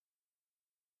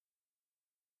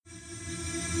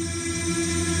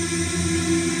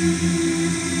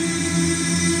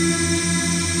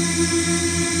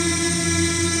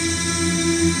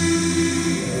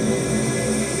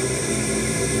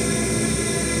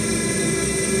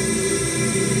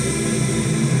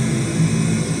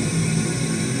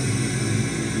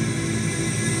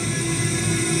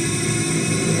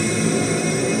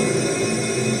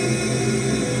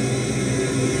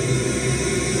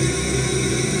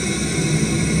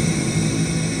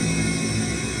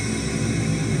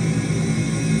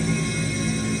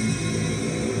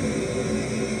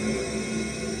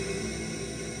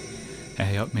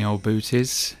up, me old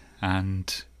booties,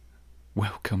 and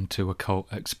welcome to Occult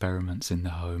Experiments in the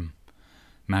Home.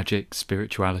 Magic,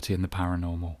 spirituality and the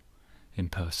paranormal, in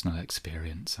personal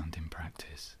experience and in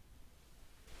practice.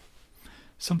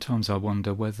 Sometimes I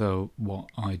wonder whether what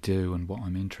I do and what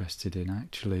I'm interested in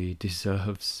actually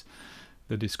deserves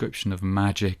the description of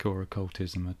magic or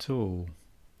occultism at all.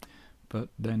 But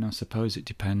then I suppose it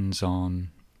depends on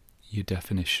your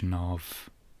definition of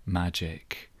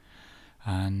magic.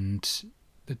 And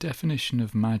the definition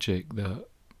of magic that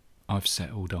I've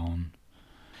settled on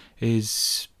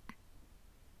is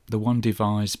the one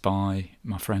devised by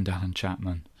my friend Alan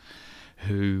Chapman,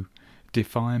 who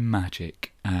defined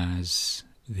magic as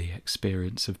the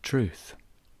experience of truth.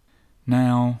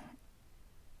 Now,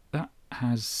 that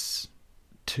has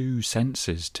two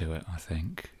senses to it, I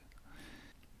think.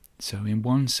 So in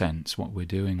one sense, what we're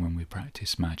doing when we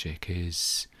practice magic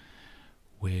is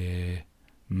we're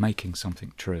making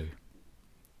something true.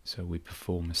 So we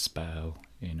perform a spell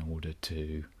in order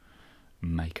to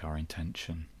make our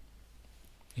intention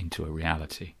into a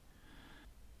reality.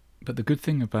 But the good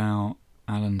thing about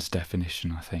Alan's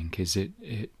definition, I think, is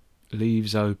it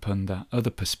leaves open that other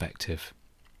perspective.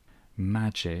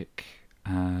 Magic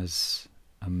as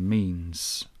a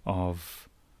means of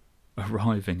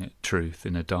arriving at truth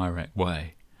in a direct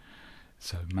way.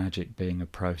 So magic being a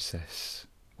process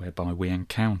whereby we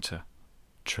encounter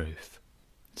truth.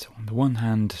 So on the one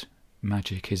hand,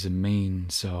 magic is a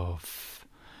means of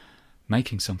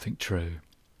making something true.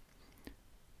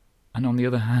 And on the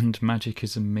other hand, magic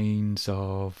is a means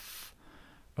of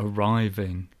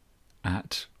arriving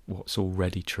at what's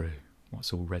already true,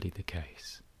 what's already the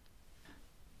case.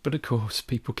 But of course,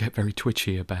 people get very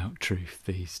twitchy about truth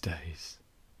these days.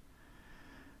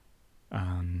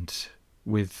 And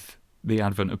with the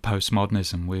advent of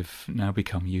postmodernism, we've now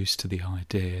become used to the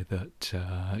idea that,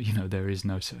 there is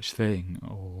no such thing,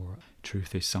 or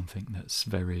truth is something that's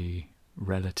very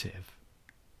relative.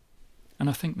 And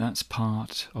I think that's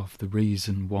part of the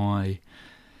reason why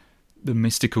the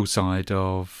mystical side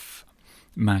of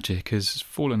magic has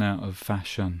fallen out of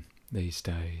fashion these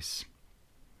days.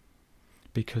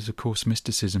 Because, of course,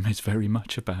 mysticism is very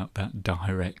much about that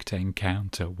direct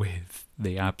encounter with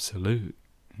the absolute,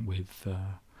 with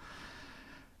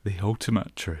the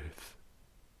ultimate truth.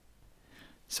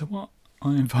 So what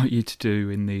I invite you to do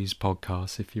in these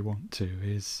podcasts, if you want to,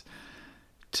 is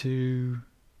to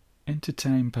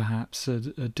entertain perhaps a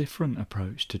different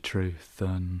approach to truth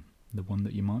than the one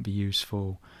that you might be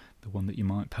useful, the one that you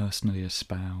might personally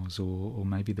espouse, or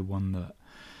maybe the one that,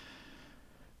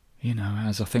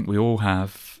 as I think we all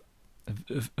have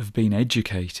been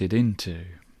educated into,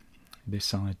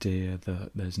 this idea that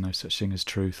there's no such thing as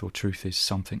truth, or truth is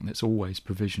something that's always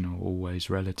provisional, always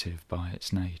relative by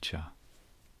its nature.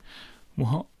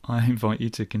 What I invite you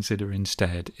to consider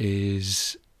instead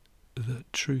is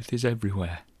that truth is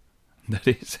everywhere, that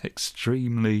it's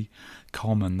extremely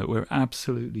common, that we're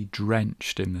absolutely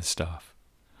drenched in the stuff.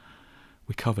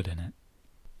 We're covered in it.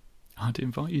 I'd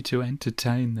invite you to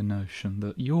entertain the notion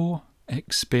that your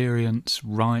experience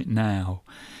right now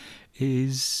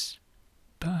is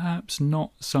perhaps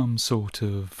not some sort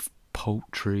of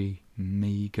paltry,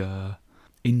 meagre,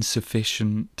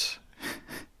 insufficient,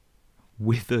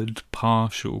 withered,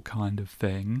 partial kind of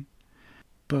thing,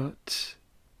 but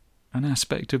an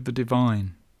aspect of the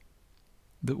divine.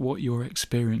 That what you're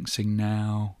experiencing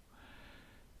now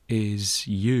is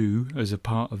you as a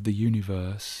part of the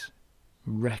universe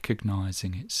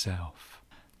recognizing itself.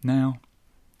 Now,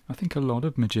 I think a lot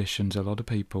of magicians, a lot of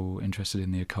people interested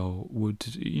in the occult would,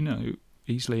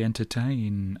 easily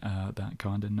entertain that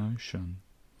kind of notion.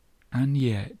 And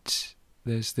yet,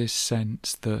 there's this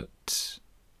sense that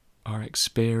our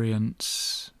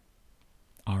experience,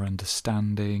 our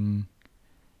understanding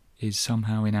is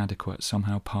somehow inadequate,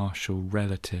 somehow partial,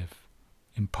 relative,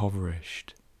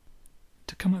 impoverished.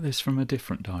 To come at this from a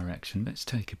different direction, let's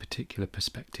take a particular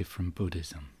perspective from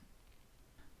Buddhism.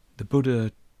 The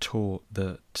Buddha taught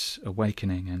that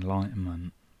awakening,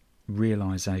 enlightenment,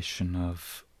 realization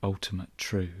of ultimate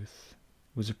truth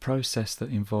was a process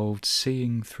that involved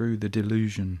seeing through the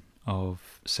delusion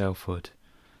of selfhood,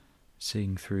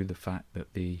 seeing through the fact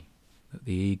that the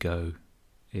ego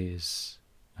is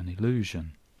an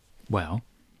illusion. Well,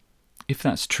 if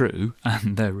that's true,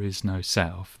 and there is no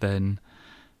self, then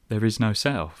there is no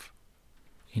self.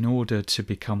 In order to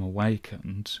become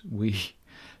awakened, we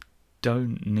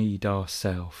don't need our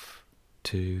self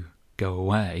to go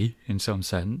away, in some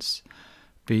sense,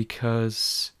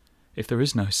 because if there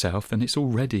is no self, then it's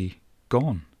already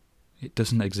gone. It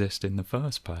doesn't exist in the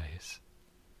first place.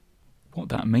 What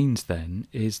that means then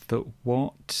is that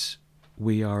what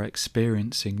we are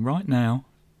experiencing right now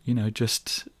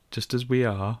just as we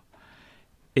are,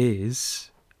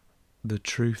 is the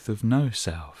truth of no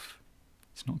self.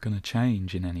 It's not going to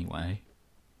change in any way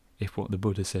if what the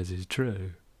Buddha says is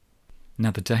true. Now,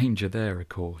 the danger there, of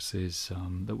course, is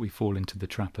that we fall into the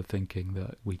trap of thinking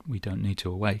that we don't need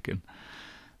to awaken,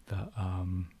 that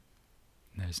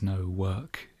there's no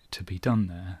work to be done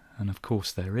there, and of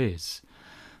course there is.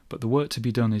 But the work to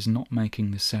be done is not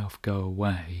making the self go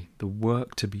away. The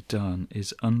work to be done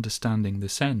is understanding the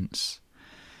sense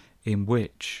in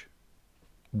which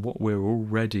what we're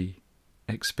already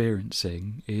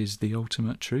experiencing is the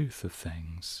ultimate truth of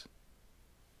things.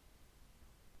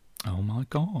 Oh my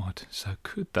God, so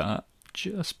could that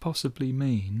just possibly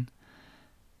mean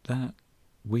that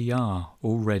we are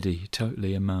already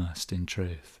totally immersed in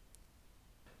truth?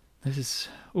 There's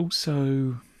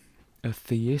also a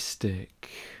theistic,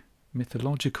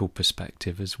 mythological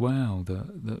perspective as well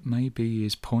that maybe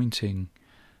is pointing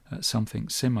at something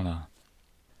similar.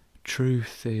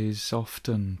 Truth is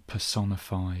often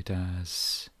personified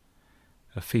as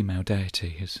a female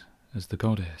deity, as the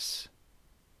goddess.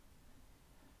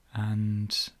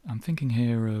 And I'm thinking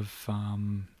here of,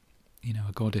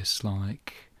 a goddess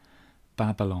like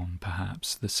Babylon,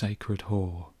 perhaps, the sacred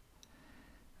whore.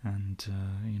 And,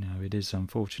 it is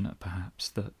unfortunate, perhaps,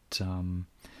 that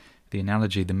the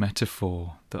analogy, the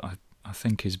metaphor that I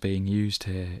think is being used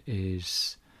here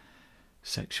is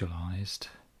sexualized.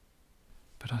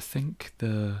 But I think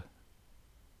the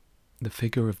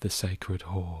figure of the sacred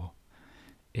whore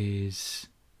is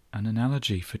an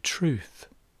analogy for truth.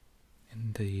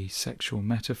 In the sexual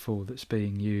metaphor that's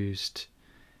being used,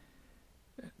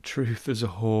 truth as a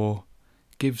whore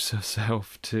gives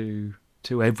herself to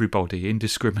everybody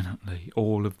indiscriminately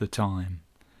all of the time.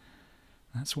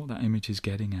 That's what that image is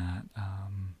getting at.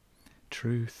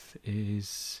 Truth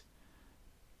is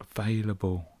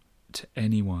available to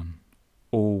anyone,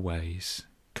 always,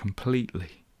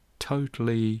 completely,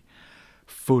 totally,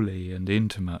 fully and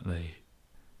intimately.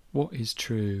 What is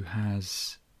true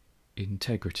has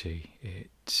integrity,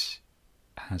 it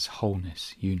has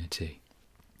wholeness, unity.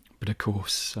 But of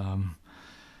course,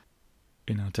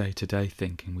 in our day-to-day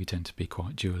thinking, we tend to be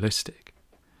quite dualistic.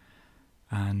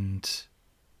 And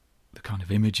the kind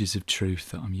of images of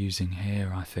truth that I'm using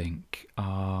here, I think,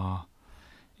 are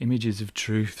images of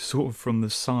truth sort of from the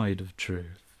side of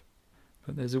truth.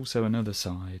 But there's also another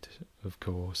side, of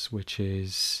course, which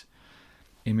is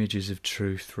images of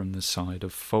truth from the side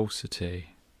of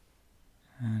falsity.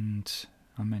 And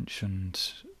I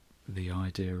mentioned the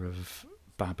idea of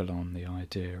Babylon, the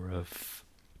idea of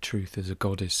truth as a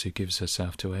goddess who gives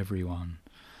herself to everyone.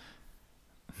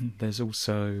 There's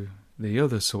also the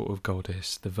other sort of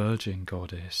goddess, the virgin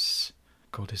goddess.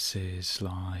 Goddesses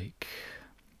like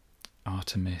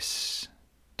Artemis,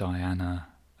 Diana,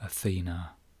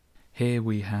 Athena. Here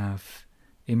we have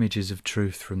images of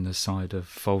truth from the side of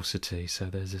falsity, so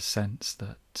there's a sense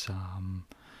that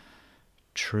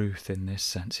truth in this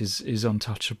sense is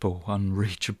untouchable,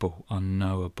 unreachable,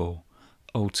 unknowable,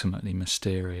 ultimately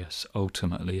mysterious,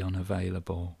 ultimately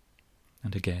unavailable.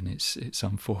 And again, it's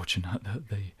unfortunate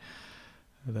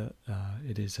that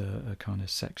it is a kind of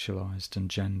sexualized and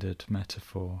gendered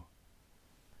metaphor.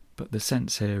 But the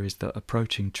sense here is that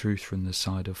approaching truth from the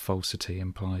side of falsity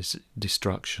implies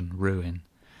destruction, ruin.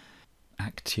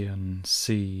 Actaeon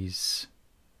sees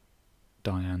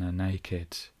Diana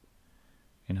naked.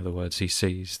 In other words, he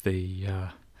sees he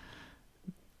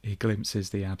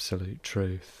glimpses the absolute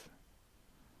truth,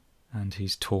 and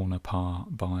he's torn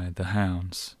apart by the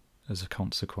hounds as a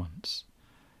consequence.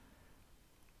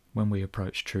 When we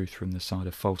approach truth from the side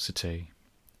of falsity,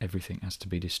 everything has to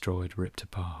be destroyed, ripped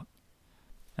apart.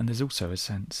 And there's also a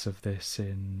sense of this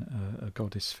in a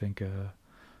goddess figure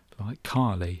like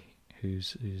Kali,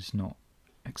 who's not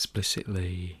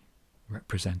explicitly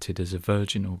represented as a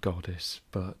virginal goddess,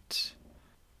 but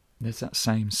there's that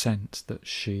same sense that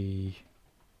she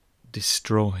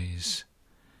destroys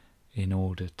in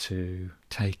order to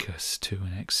take us to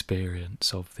an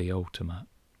experience of the ultimate.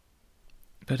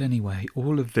 But anyway,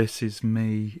 all of this is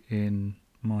me in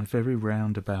my very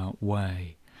roundabout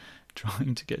way,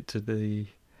 trying to get to the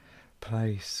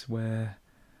place where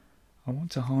I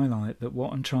want to highlight that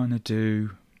what I'm trying to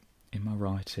do in my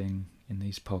writing, in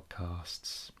these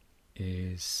podcasts,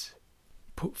 is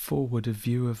put forward a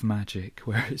view of magic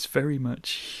where it's very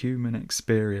much human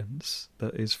experience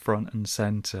that is front and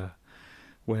centre,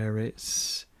 where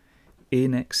it's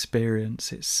in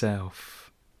experience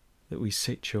itself that we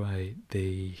situate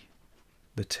the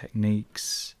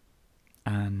techniques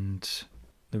and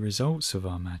the results of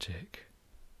our magic.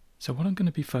 So what I'm going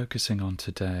to be focusing on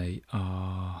today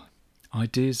are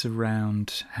ideas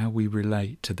around how we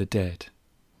relate to the dead,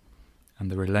 and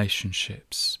the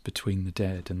relationships between the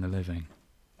dead and the living.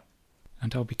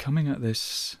 And I'll be coming at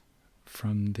this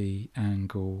from the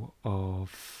angle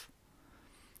of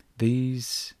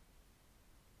these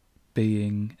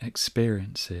being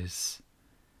experiences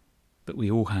that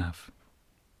we all have.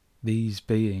 These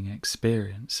being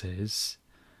experiences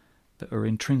that are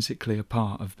intrinsically a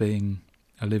part of being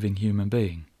a living human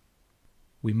being.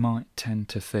 We might tend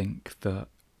to think that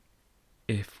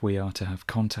if we are to have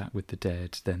contact with the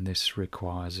dead, then this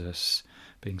requires us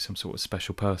being some sort of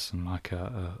special person, like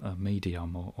a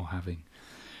medium, or having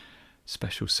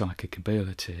special psychic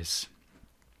abilities,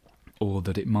 or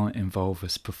that it might involve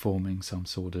us performing some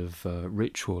sort of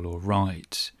ritual or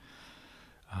rite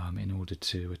in order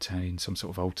to attain some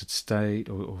sort of altered state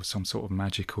or some sort of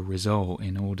magical result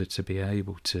in order to be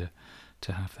able to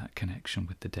have that connection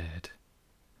with the dead.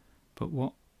 But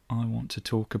what I want to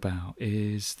talk about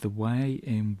is the way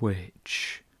in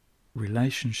which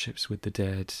relationships with the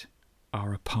dead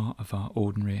are a part of our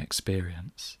ordinary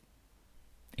experience.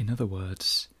 In other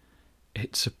words,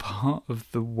 it's a part of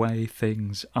the way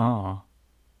things are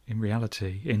in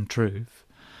reality, in truth,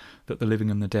 that the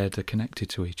living and the dead are connected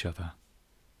to each other.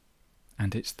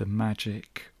 And it's the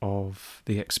magic of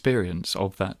the experience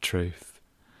of that truth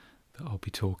that I'll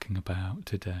be talking about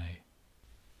today.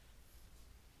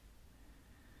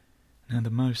 Now, the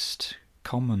most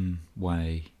common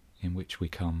way in which we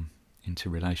come into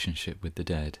relationship with the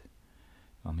dead,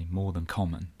 I mean more than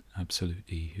common,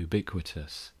 absolutely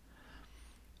ubiquitous,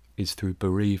 is through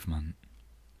bereavement.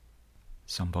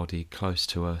 Somebody close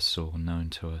to us or known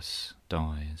to us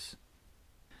dies.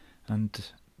 And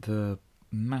the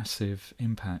massive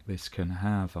impact this can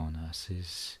have on us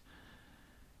is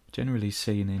generally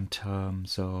seen in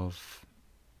terms of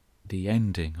the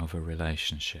ending of a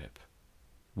relationship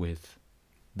with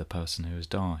the person who has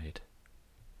died.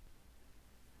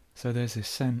 So there's this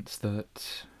sense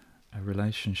that a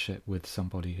relationship with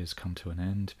somebody has come to an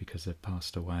end because they've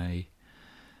passed away,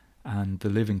 and the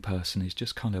living person is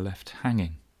just kind of left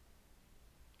hanging.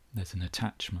 There's an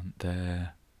attachment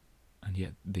there, and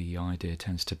yet the idea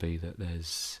tends to be that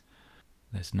there's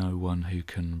no one who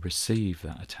can receive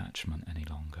that attachment any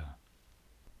longer.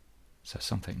 So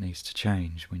something needs to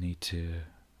change. We need to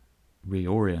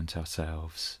reorient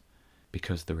ourselves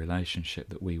because the relationship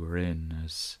that we were in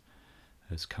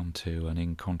has come to an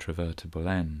incontrovertible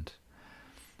end.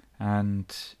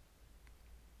 And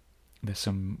there's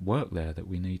some work there that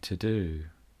we need to do.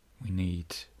 We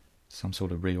need some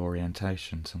sort of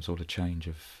reorientation, some sort of change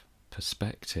of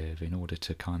perspective in order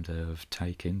to kind of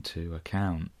take into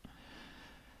account,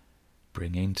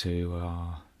 bring into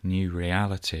our new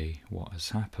reality what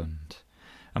has happened.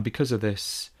 And because of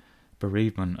this,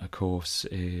 bereavement, of course,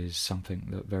 is something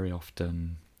that very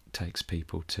often takes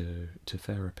people to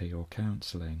therapy or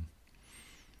counselling.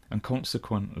 And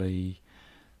consequently,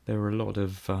 there are a lot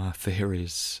of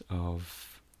theories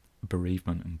of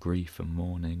bereavement and grief and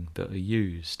mourning that are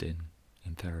used in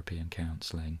therapy and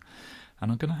counselling.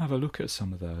 And I'm going to have a look at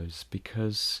some of those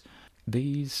because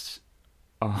these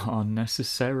are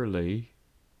necessarily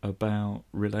about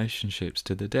relationships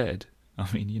to the dead.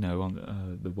 I mean,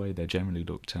 the way they're generally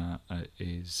looked at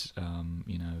is,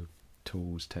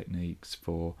 tools, techniques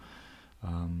for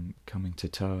coming to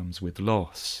terms with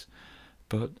loss.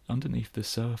 But underneath the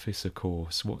surface, of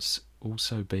course, what's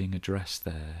also being addressed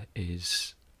there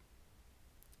is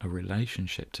a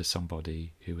relationship to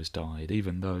somebody who has died,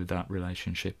 even though that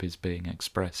relationship is being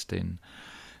expressed in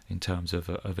terms of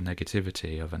a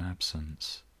negativity, of an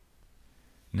absence.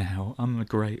 Now, I'm a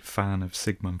great fan of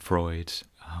Sigmund Freud.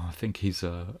 I think he's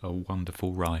a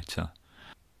wonderful writer.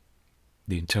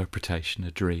 The Interpretation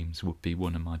of Dreams would be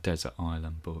one of my desert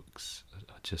island books.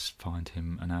 I just find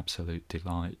him an absolute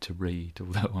delight to read,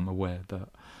 although I'm aware that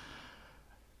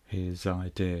his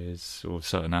ideas, or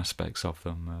certain aspects of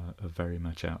them, are very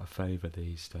much out of favour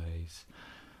these days.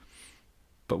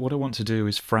 But what I want to do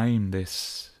is frame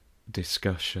this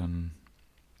discussion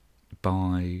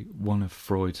by one of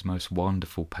Freud's most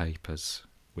wonderful papers,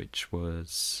 which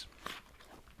was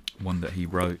one that he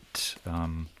wrote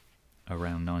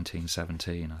around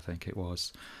 1917, I think it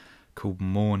was, called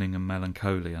Mourning and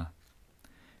Melancholia,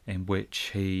 in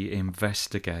which he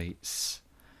investigates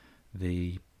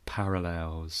the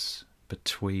parallels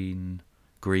between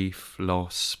grief,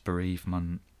 loss,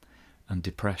 bereavement and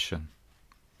depression.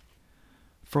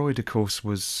 Freud, of course,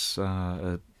 was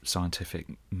a scientific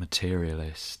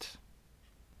materialist,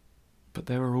 but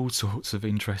there are all sorts of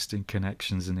interesting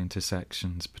connections and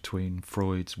intersections between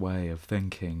Freud's way of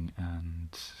thinking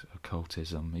and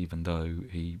occultism, even though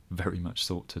he very much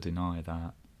sought to deny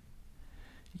that.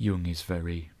 Jung is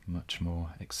very much more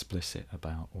explicit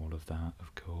about all of that,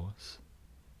 of course.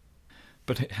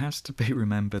 But it has to be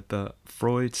remembered that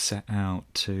Freud set out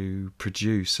to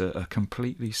produce a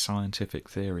completely scientific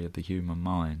theory of the human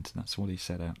mind. That's what he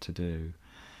set out to do.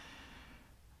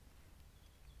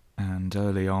 And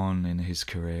early on in his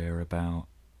career, about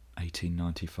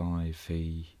 1895,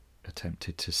 he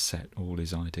attempted to set all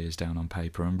his ideas down on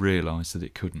paper and realised that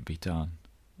it couldn't be done.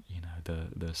 You know,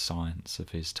 the science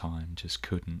of his time just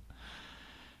couldn't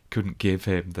give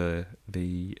him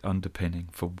the underpinning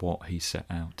for what he set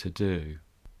out to do.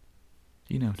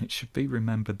 You know, and it should be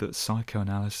remembered that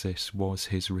psychoanalysis was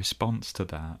his response to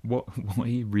that. What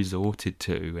he resorted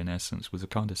to, in essence, was a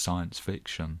kind of science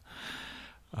fiction.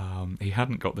 He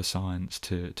hadn't got the science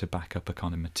to back up a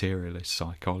kind of materialist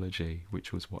psychology,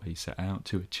 which was what he set out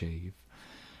to achieve.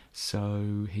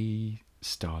 So he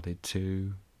started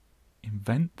to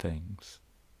invent things.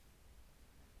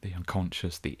 The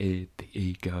unconscious, the id, the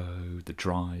ego, the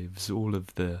drives, all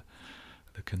of the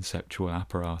conceptual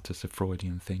apparatus of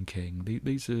Freudian thinking.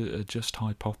 These are just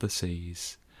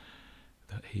hypotheses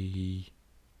that he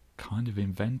kind of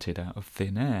invented out of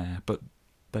thin air, but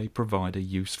they provide a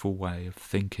useful way of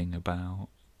thinking about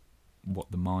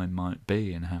what the mind might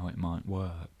be and how it might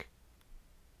work.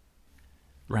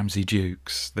 Ramsay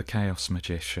Dukes, the chaos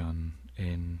magician,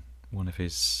 in one of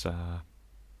his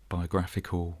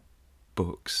biographical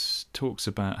books, talks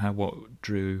about how what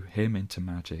drew him into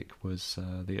magic was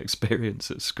the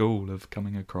experience at school of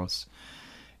coming across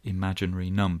imaginary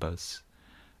numbers,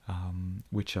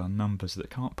 which are numbers that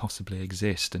can't possibly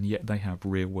exist, and yet they have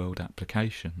real-world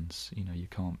applications. You know, you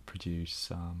can't produce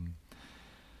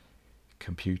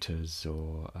computers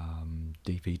or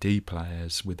DVD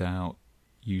players without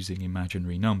using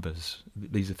imaginary numbers.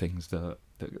 These are things that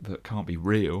can't be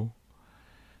real,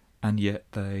 and yet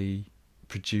they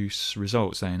produce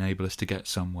results. They enable us to get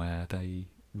somewhere. They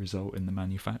result in the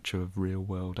manufacture of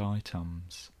real-world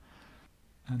items.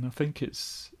 And I think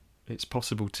it's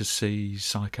possible to see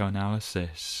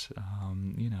psychoanalysis,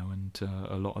 and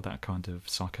a lot of that kind of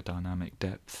psychodynamic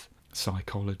depth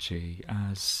psychology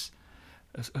as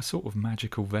a sort of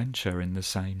magical venture in the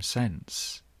same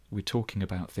sense. We're talking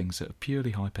about things that are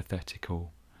purely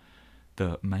hypothetical,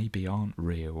 that maybe aren't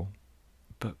real,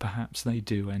 but perhaps they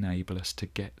do enable us to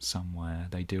get somewhere.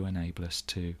 They do enable us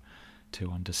to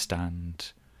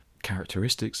understand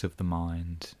characteristics of the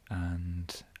mind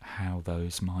and how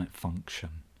those might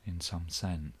function in some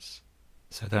sense.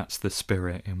 So that's the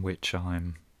spirit in which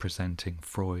I'm presenting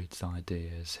Freud's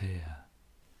ideas here.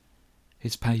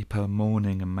 His paper,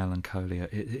 Mourning and Melancholia,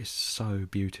 it is so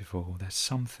beautiful. There's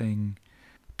something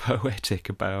poetic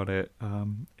about it,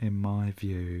 in my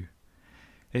view.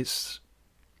 It's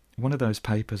one of those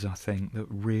papers, I think, that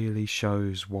really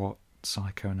shows what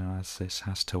psychoanalysis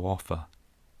has to offer.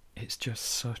 It's just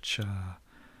such a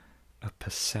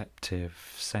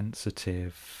perceptive,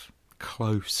 sensitive,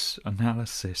 close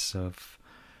analysis of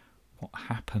what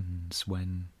happens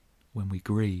when we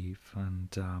grieve, and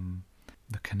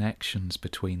the connections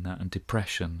between that and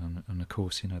depression, and of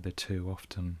course, the two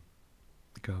often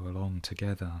go along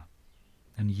together.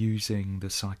 And using the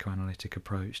psychoanalytic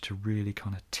approach to really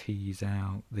kind of tease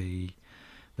out the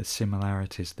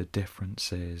similarities, the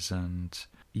differences, and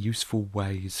useful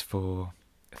ways for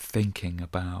thinking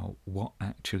about what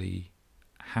actually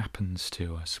happens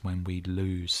to us when we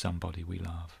lose somebody we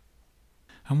love.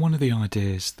 And one of the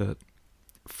ideas that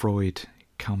Freud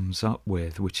comes up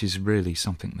with, which is really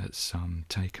something that's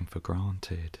taken for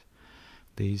granted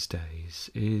these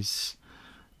days, is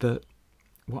that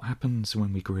what happens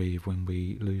when we grieve, when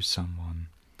we lose someone,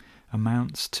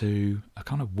 amounts to a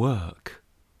kind of work.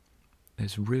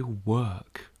 There's real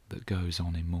work that goes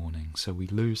on in mourning. So we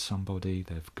lose somebody,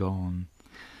 they've gone,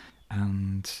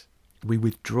 and we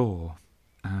withdraw,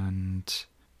 and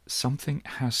something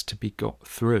has to be got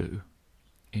through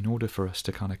in order for us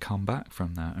to kind of come back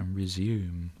from that and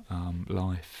resume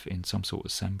life in some sort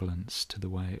of semblance to the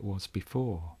way it was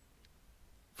before.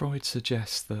 Freud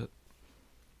suggests that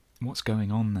what's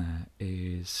going on there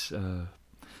is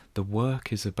the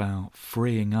work is about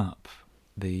freeing up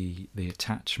the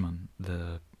attachment,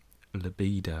 the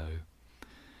libido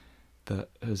that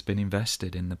has been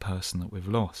invested in the person that we've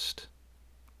lost.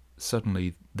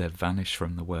 Suddenly they've vanished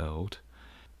from the world,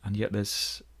 and yet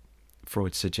there's,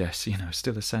 Freud suggests,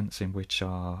 still a sense in which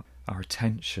our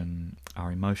attention,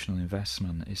 our emotional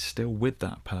investment is still with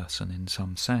that person in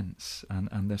some sense, and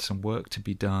there's some work to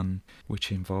be done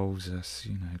which involves us,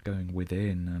 going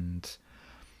within and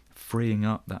freeing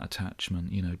up that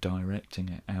attachment, directing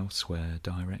it elsewhere,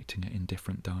 directing it in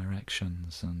different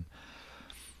directions,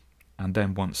 and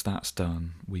then once that's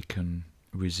done, we can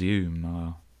resume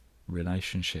our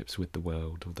relationships with the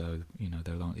world, although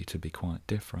they're likely to be quite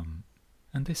different.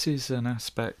 And this is an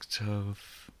aspect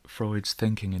of Freud's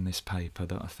thinking in this paper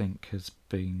that I think has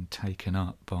been taken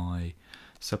up by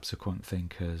subsequent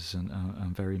thinkers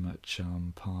and very much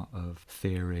part of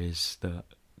theories that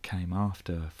came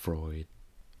after Freud.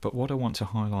 But what I want to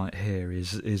highlight here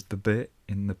is the bit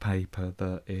in the paper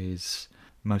that is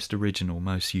most original,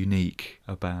 most unique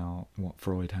about what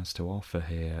Freud has to offer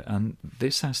here. And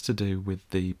this has to do with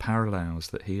the parallels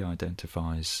that he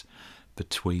identifies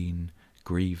between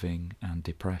grieving and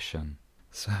depression.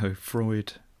 So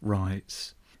Freud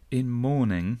writes, "In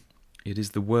mourning, it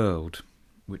is the world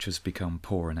which has become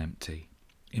poor and empty.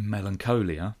 In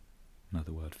melancholia,"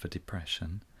 another word for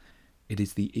depression, "it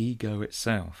is the ego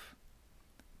itself.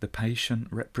 The patient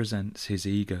represents his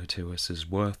ego to us as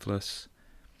worthless,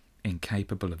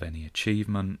 incapable of any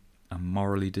achievement, and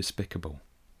morally despicable.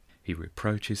 He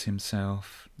reproaches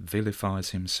himself, vilifies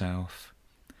himself,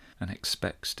 and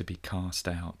expects to be cast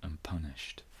out and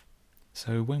punished."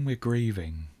 So when we're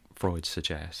grieving, Freud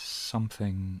suggests,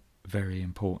 something very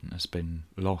important has been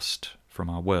lost from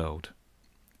our world,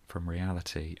 from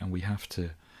reality, and we have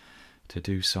to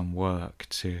do some work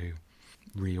to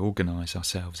reorganize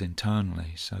ourselves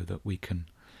internally so that we can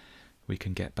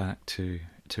get back to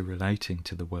relating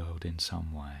to the world in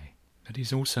some way. But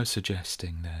he's also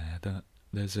suggesting there that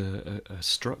there's a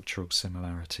structural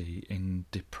similarity in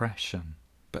depression,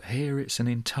 but here it's an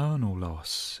internal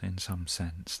loss in some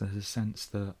sense. There's a sense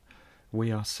that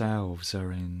we ourselves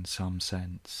are in some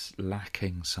sense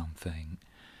lacking something,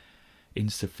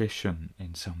 insufficient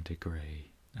in some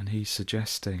degree. And he's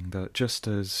suggesting that just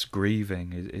as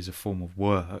grieving is a form of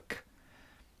work,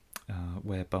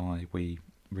 whereby we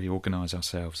reorganise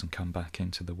ourselves and come back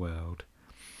into the world,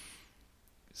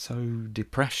 so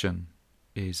depression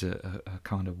is a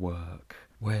kind of work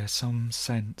where some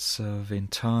sense of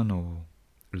internal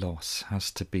loss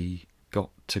has to be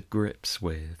got to grips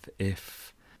with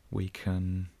if we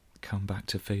can come back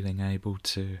to feeling able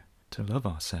to love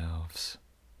ourselves.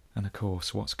 And of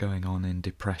course, what's going on in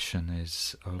depression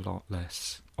is a lot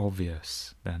less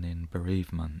obvious than in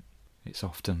bereavement. It's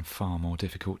often far more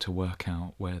difficult to work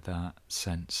out where that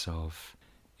sense of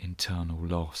internal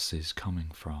loss is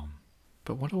coming from.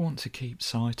 But what I want to keep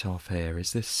sight of here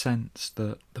is this sense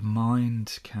that the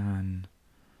mind can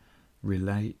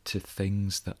relate to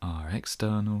things that are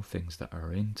external, things that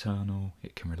are internal.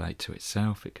 It can relate to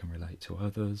itself, it can relate to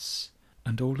others.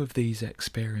 And all of these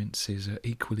experiences are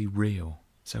equally real.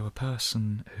 So a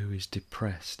person who is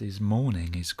depressed is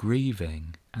mourning, is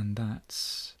grieving, and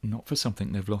that's not for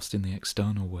something they've lost in the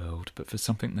external world, but for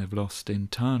something they've lost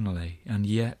internally. And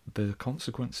yet the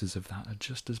consequences of that are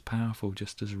just as powerful,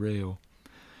 just as real,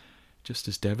 just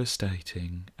as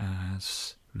devastating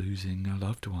as losing a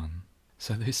loved one.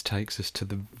 So this takes us to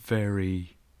the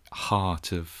very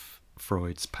heart of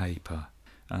Freud's paper,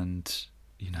 and,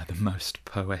 the most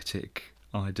poetic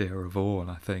idea of all,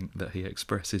 I think, that he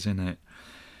expresses in it,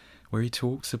 where he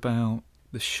talks about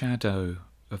the shadow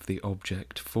of the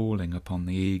object falling upon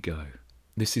the ego.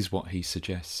 This is what he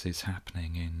suggests is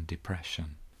happening in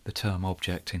depression. The term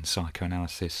object in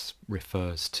psychoanalysis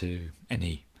refers to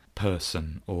any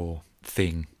person or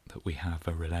thing that we have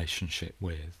a relationship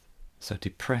with. So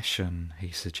depression,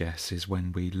 he suggests, is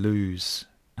when we lose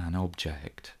an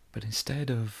object, but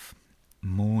instead of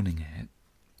mourning it,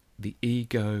 the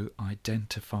ego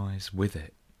identifies with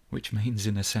it, which means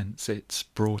in a sense it's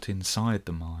brought inside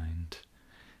the mind.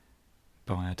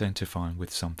 By identifying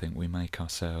with something, we make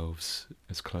ourselves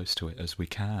as close to it as we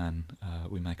can.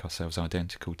 We make ourselves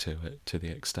identical to it to the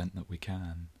extent that we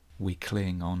can. We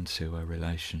cling onto a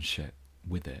relationship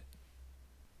with it.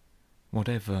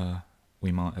 Whatever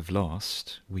we might have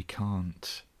lost, we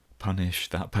can't punish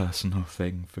that person or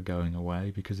thing for going away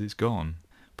because it's gone.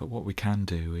 But what we can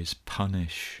do is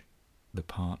punish the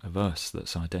part of us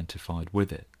that's identified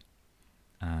with it.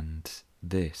 And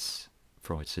this,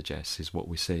 Freud suggests, is what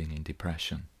we're seeing in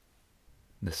depression.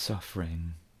 The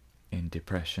suffering in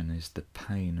depression is the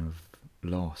pain of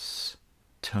loss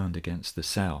turned against the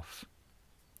self,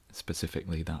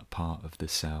 specifically that part of the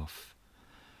self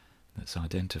that's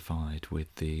identified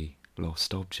with the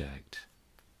lost object.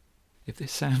 If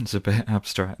this sounds a bit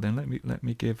abstract, then let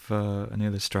me give an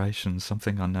illustration,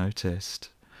 something I noticed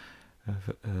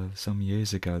some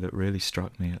years ago that really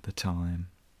struck me at the time.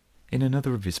 In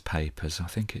another of his papers, I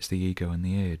think it's The Ego and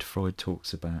the Id, Freud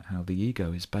talks about how the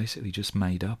ego is basically just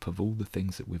made up of all the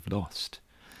things that we've lost.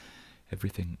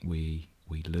 Everything we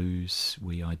lose,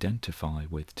 we identify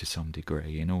with to some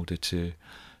degree in order to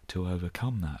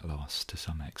overcome that loss to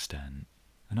some extent.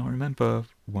 And I remember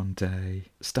one day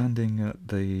standing at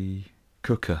the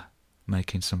cooker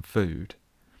making some food,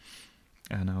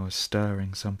 and I was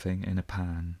stirring something in a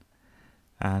pan,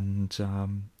 And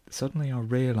suddenly I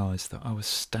realised that I was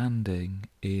standing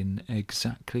in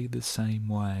exactly the same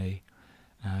way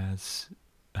as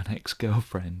an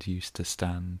ex-girlfriend used to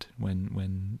stand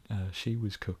when she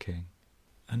was cooking.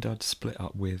 And I'd split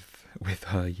up with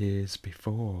her years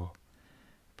before.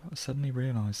 But I suddenly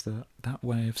realised that that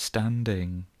way of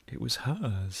standing, it was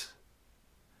hers.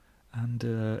 And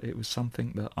it was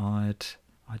something that I'd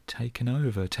taken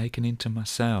into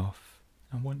myself.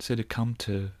 And once it had come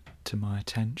to my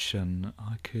attention,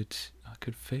 I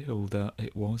could feel that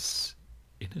it was,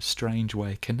 in a strange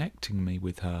way, connecting me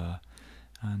with her.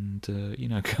 And,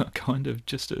 kind of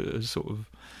just a sort of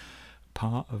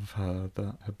part of her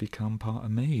that had become part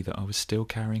of me, that I was still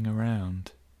carrying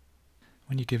around.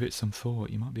 When you give it some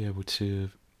thought, you might be able to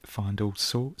find all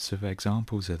sorts of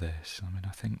examples of this. I mean,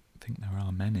 I think there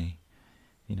are many.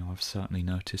 I've certainly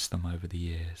noticed them over the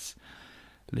years.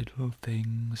 Little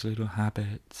things, little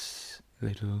habits,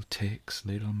 little tics,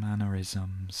 little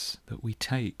mannerisms that we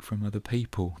take from other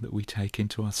people, that we take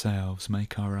into ourselves,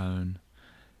 make our own.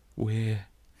 We're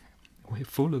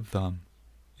full of them.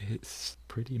 It's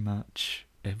pretty much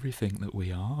everything that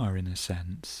we are, in a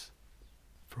sense.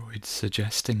 Freud's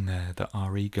suggesting there that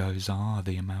our egos are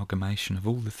the amalgamation of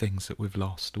all the things that we've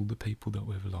lost, all the people that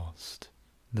we've lost.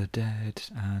 The dead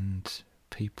and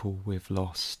people we've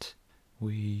lost,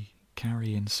 we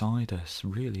carry inside us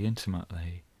really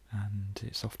intimately, and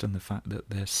it's often the fact that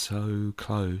they're so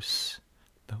close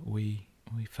that we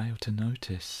fail to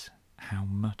notice how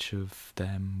much of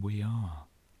them we are,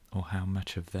 or how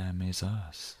much of them is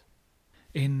us.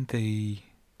 In the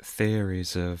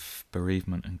theories of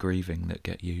bereavement and grieving that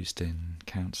get used in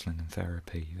counselling and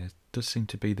therapy, there does seem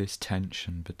to be this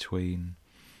tension between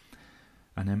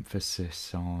an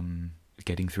emphasis on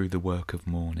getting through the work of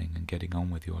mourning and getting on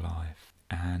with your life,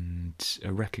 and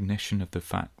a recognition of the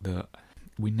fact that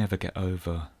we never get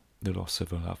over the loss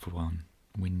of a loved one.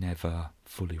 We never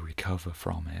fully recover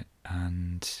from it,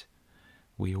 and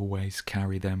we always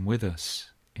carry them with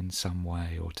us in some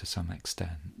way or to some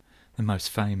extent. The most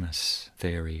famous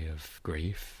theory of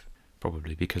grief,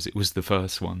 probably because it was the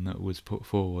first one that was put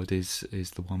forward, is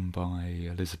the one by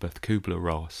Elisabeth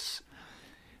Kubler-Ross,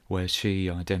 where she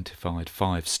identified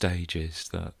 5 stages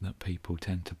that people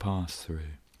tend to pass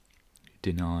through: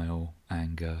 denial,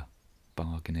 anger,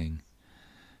 bargaining,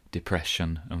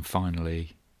 depression, and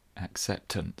finally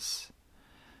acceptance.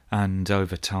 And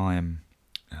over time,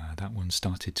 that one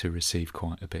started to receive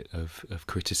quite a bit of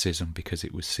criticism because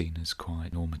it was seen as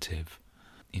quite normative,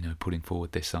 putting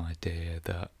forward this idea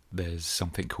that there's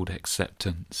something called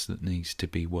acceptance that needs to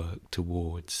be worked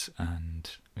towards,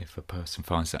 and if a person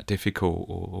finds that difficult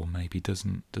or maybe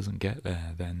doesn't get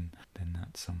there, then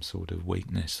that's some sort of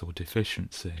weakness or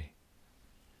deficiency.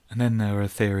 And then there are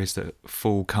theories that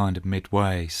fall kind of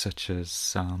midway, such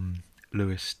as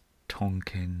Lewis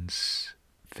Tonkin's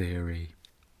theory,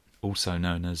 also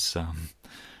known as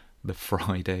the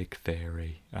fried egg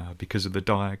theory, because of the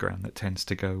diagram that tends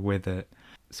to go with it.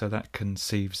 So that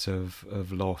conceives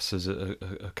of loss as a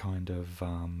kind of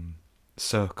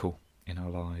circle in our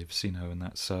lives, and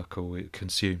that circle, it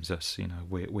consumes us.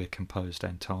 We're composed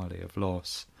entirely of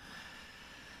loss,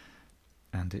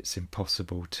 and it's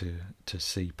impossible to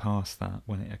see past that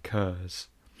when it occurs.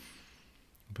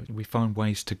 But we find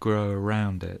ways to grow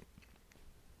around it.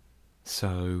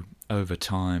 So over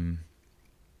time,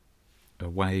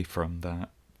 away from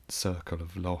that circle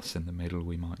of loss in the middle,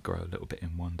 we might grow a little bit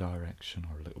in one direction,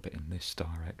 or a little bit in this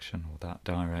direction or that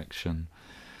direction,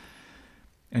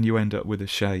 and you end up with a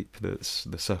shape that's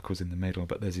the circle's in the middle,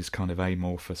 but there's this kind of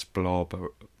amorphous blob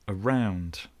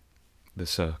around the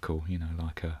circle,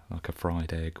 like a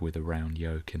fried egg with a round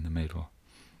yolk in the middle.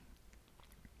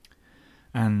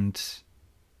 And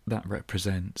that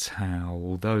represents how,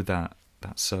 although that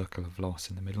circle of loss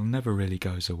in the middle never really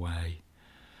goes away,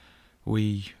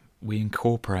 we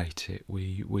incorporate it,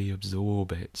 we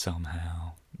absorb it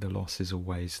somehow. The loss is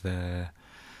always there,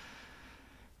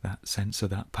 that sense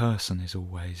of that person is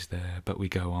always there, but we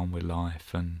go on with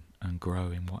life and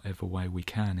grow in whatever way we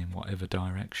can, in whatever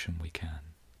direction we can.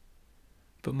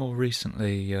 But more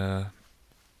recently, a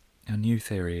new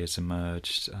theory has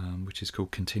emerged, which is called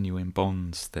continuing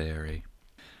bonds theory.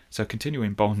 So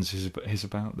continuing bonds is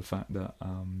about the fact that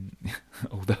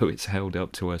although it's held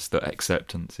up to us that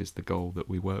acceptance is the goal that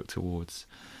we work towards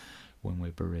when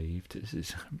we're bereaved,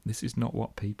 this is not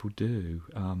what people do.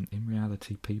 In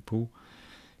reality, people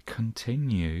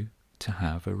continue to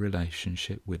have a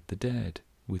relationship with the dead,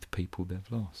 with people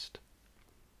they've lost.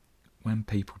 when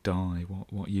people die,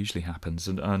 what usually happens,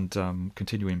 and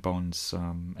Continuing Bonds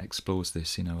explores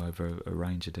this, over a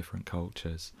range of different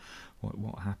cultures.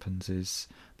 What happens is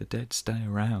the dead stay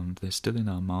around. They're still in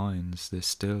our minds. They're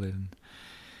still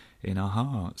in our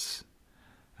hearts,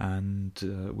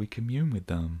 and we commune with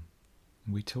them.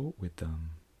 We talk with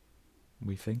them.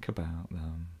 We think about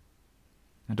them.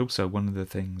 And also, one of the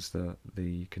things that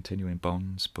the Continuing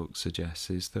Bonds book suggests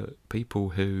is that people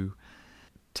who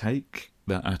take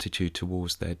that attitude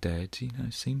towards their dead,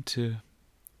 seem to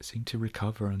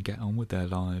recover and get on with their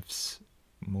lives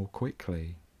more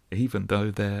quickly, even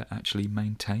though they're actually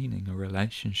maintaining a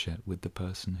relationship with the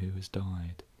person who has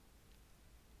died.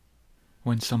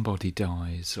 When somebody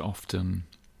dies, often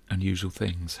unusual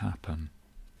things happen.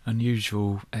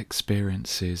 Unusual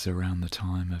experiences around the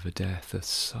time of a death are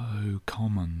so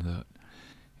common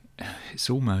that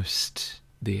it's almost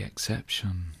the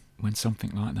exception when something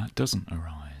like that doesn't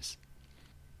arise.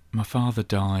 My father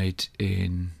died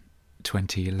in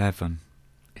 2011.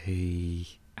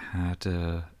 He had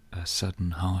a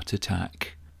sudden heart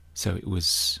attack, so it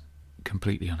was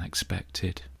completely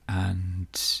unexpected. And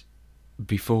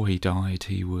before he died,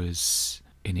 he was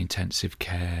in intensive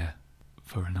care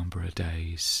for a number of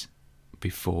days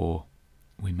before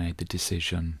we made the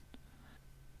decision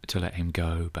to let him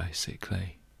go,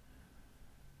 basically.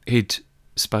 He'd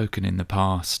spoken in the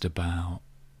past about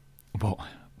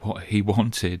what he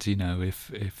wanted,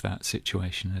 if that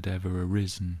situation had ever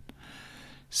arisen.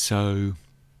 So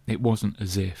it wasn't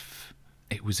as if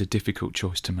it was a difficult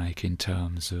choice to make in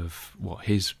terms of what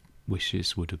his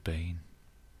wishes would have been.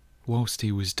 Whilst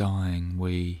he was dying,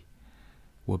 we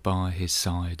were by his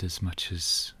side as much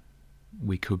as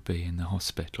we could be in the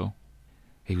hospital.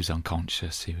 He was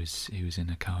unconscious, he was in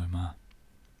a coma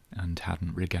and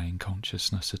hadn't regained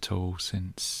consciousness at all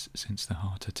since the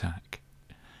heart attack.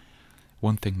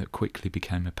 One thing that quickly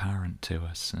became apparent to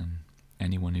us, and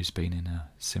anyone who's been in a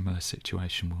similar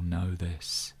situation will know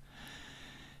this,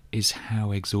 is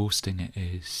how exhausting it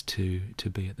is to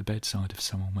be at the bedside of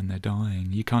someone when they're dying.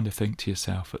 You kind of think to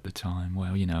yourself at the time,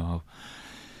 well,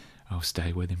 I'll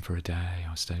stay with him for a day,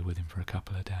 I'll stay with him for a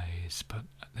couple of days, but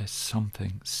there's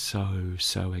something so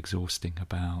exhausting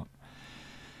about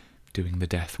doing the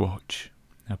death watch,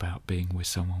 about being with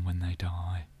someone when they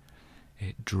die.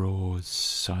 It draws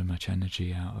so much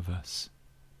energy out of us.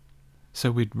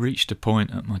 So we'd reached a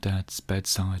point at my dad's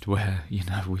bedside where,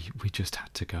 we just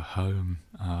had to go home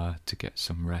to get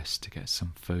some rest, to get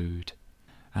some food.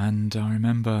 And I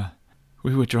remember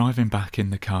we were driving back in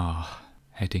the car,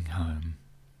 heading home,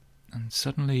 and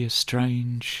suddenly a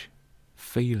strange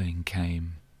feeling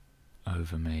came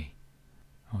over me.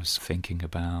 I was thinking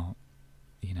about,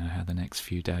 how the next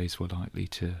few days were likely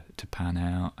to pan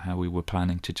out, how we were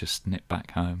planning to just nip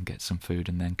back home, get some food,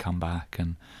 and then come back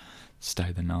and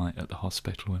stay the night at the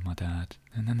hospital with my dad.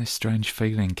 And then this strange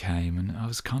feeling came, and I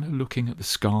was kind of looking at the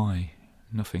sky.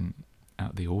 Nothing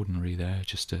out of the ordinary there,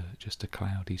 just a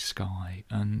cloudy sky.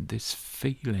 And this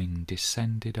feeling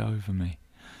descended over me,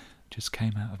 just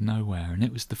came out of nowhere. And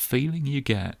it was the feeling you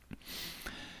get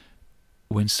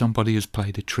when somebody has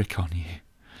played a trick on you.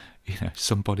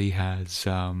 Somebody has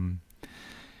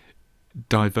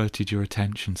diverted your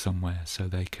attention somewhere so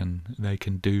they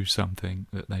can do something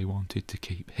that they wanted to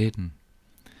keep hidden.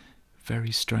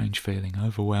 Very strange feeling,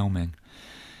 overwhelming.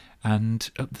 And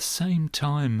at the same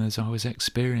time as I was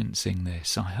experiencing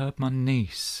this, I heard my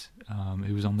niece,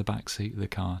 who was on the back seat of the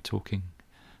car, talking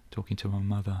to my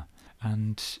mother.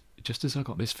 And just as I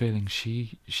got this feeling,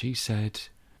 she said,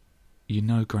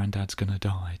 Granddad's going to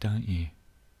die, don't you?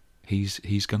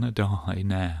 He's going to die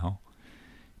now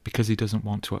because he doesn't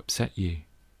want to upset you.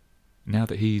 Now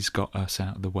that he's got us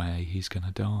out of the way, he's going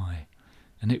to die.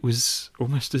 And it was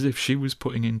almost as if she was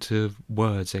putting into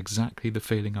words exactly the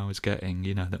feeling I was getting,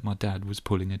 that my dad was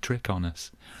pulling a trick on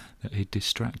us, that he'd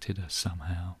distracted us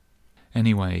somehow.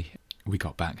 Anyway, we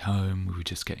got back home, we were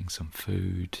just getting some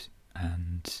food,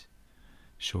 and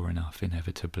sure enough,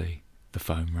 inevitably, the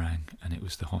phone rang, and it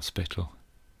was the hospital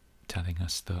telling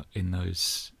us that in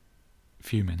those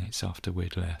few minutes after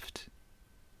we'd left,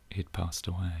 he'd passed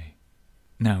away.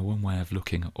 Now, one way of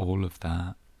looking at all of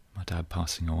that, my dad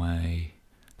passing away,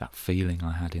 that feeling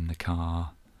I had in the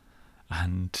car,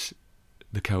 and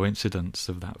the coincidence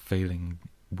of that feeling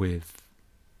with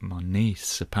my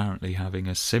niece apparently having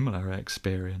a similar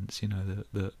experience,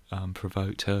 that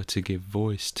provoked her to give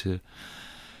voice to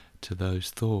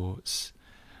those thoughts.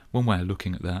 One way of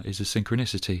looking at that is a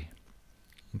synchronicity.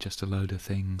 Just a load of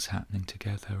things happening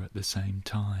together at the same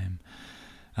time.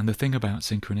 And the thing about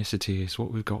synchronicity is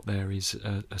what we've got there is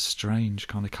a strange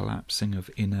kind of collapsing of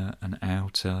inner and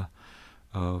outer,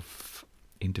 of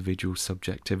individual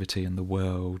subjectivity and the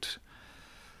world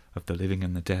of the living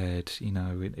and the dead. In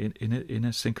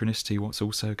a synchronicity, what's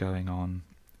also going on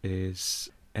is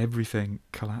everything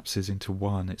collapses into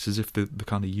one. It's as if the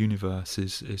kind of universe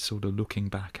is sort of looking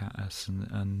back at us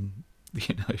and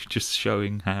just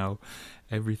showing how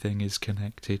everything is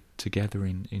connected together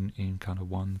in kind of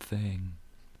one thing.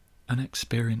 And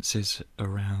experiences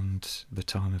around the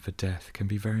time of a death can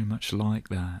be very much like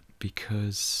that,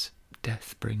 because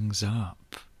death brings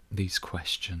up these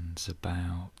questions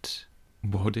about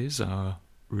what is our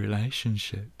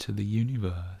relationship to the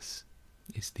universe.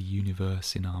 Is the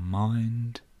universe in our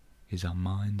mind? Is our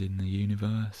mind in the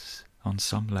universe? On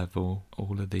some level,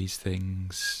 all of these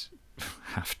things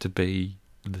have to be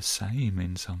the same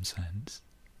in some sense.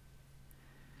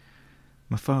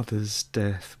 My father's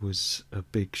death was a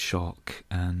big shock,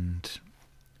 and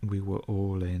we were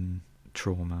all in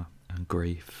trauma and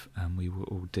grief, and we were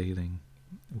all dealing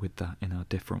with that in our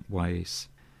different ways.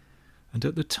 And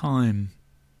at the time,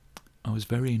 I was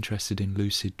very interested in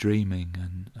lucid dreaming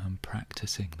and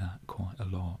practicing that quite a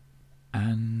lot.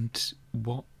 And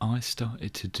what I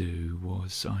started to do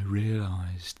was I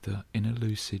realised that in a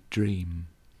lucid dream,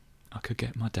 I could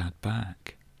get my dad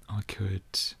back. I could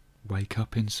wake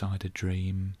up inside a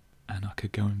dream and I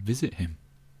could go and visit him.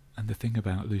 And the thing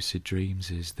about lucid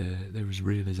dreams is they're as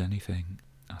real as anything.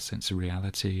 Our sense of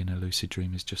reality in a lucid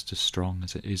dream is just as strong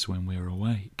as it is when we're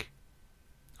awake.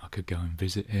 I could go and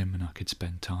visit him and I could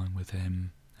spend time with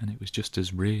him, and it was just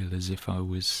as real as if I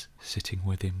was sitting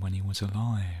with him when he was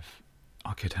alive.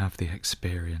 I could have the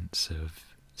experience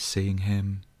of seeing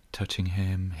him, touching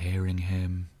him, hearing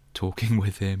him, talking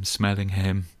with him, smelling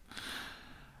him,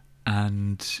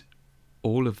 and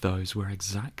all of those were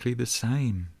exactly the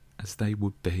same as they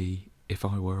would be if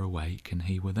I were awake and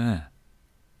he were there.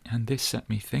 And this set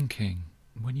me thinking,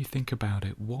 when you think about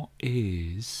it, what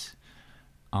is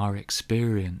our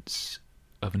experience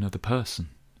of another person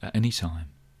at any time?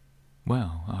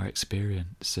 Well, our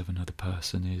experience of another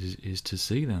person is to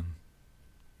see them,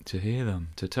 to hear them,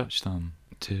 to touch them,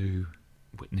 to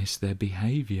witness their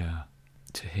behaviour,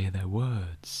 to hear their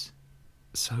words.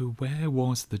 So where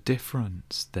was the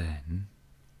difference then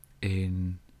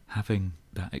in having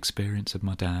that experience of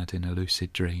my dad in a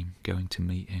lucid dream, going to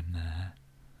meet him there,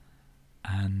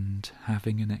 and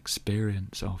having an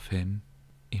experience of him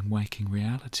in waking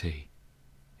reality?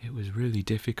 It was really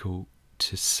difficult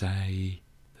to say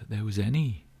that there was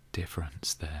any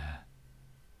difference there.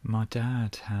 My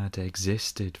dad had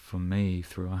existed for me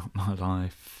throughout my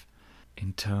life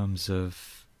in terms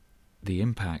of the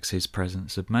impacts his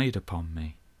presence had made upon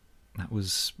me. That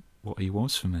was what he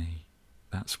was for me.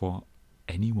 That's what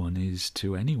anyone is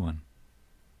to anyone.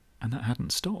 And that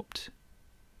hadn't stopped.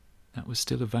 That was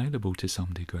still available to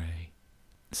some degree.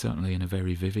 Certainly in a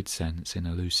very vivid sense in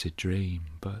a lucid dream,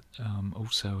 but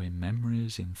also in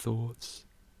memories, in thoughts.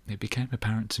 It became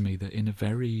apparent to me that in a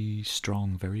very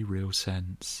strong, very real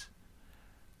sense,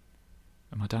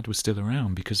 my dad was still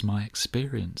around because my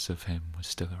experience of him was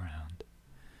still around.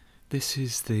 This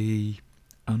is the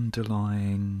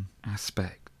underlying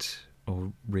aspect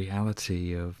or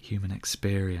reality of human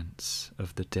experience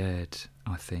of the dead,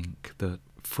 I think, that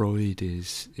Freud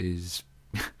is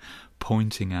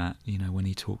pointing at, when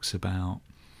he talks about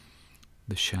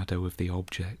the shadow of the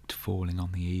object falling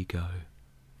on the ego.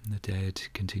 The dead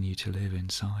continue to live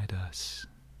inside us,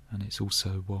 and it's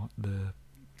also what the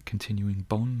continuing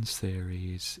bonds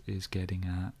theory is getting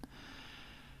at.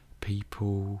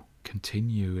 People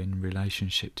continue in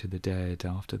relationship to the dead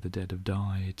after the dead have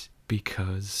died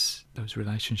because those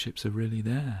relationships are really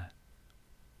there.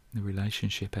 The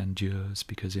relationship endures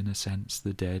because, in a sense,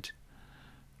 the dead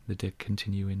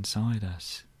continue inside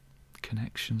us.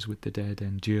 Connections with the dead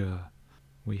endure.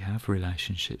 We have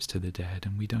relationships to the dead,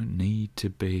 and we don't need to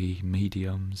be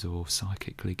mediums or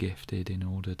psychically gifted in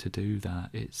order to do that.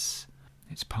 It's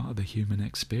part of the human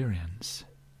experience.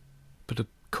 But of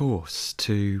course,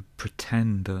 to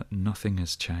pretend that nothing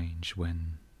has changed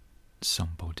when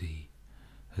somebody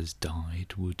has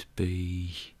died would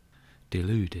be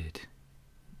deluded.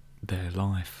 Their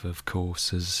life, of course,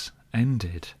 has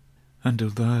ended. And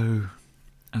although,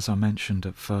 as I mentioned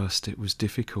at first, it was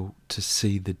difficult to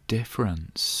see the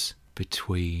difference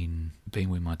between being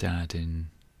with my dad in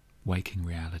waking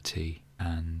reality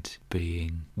and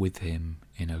being with him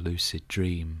in a lucid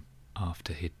dream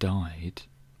after he'd died,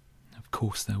 of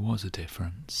course there was a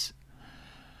difference.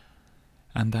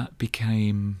 And that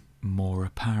became more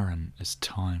apparent as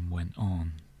time went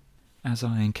on. As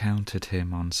I encountered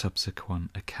him on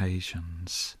subsequent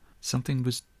occasions, something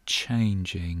was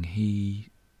changing. He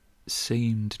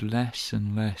seemed less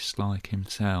and less like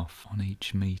himself on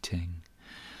each meeting.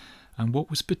 And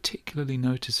what was particularly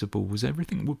noticeable was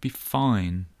everything would be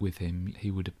fine with him.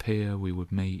 He would appear, we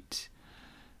would meet,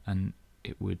 and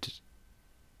it would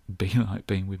be like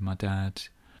being with my dad,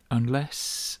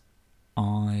 unless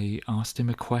I asked him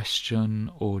a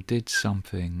question or did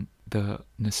something that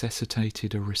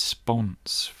necessitated a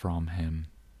response from him.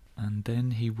 And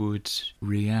then he would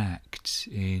react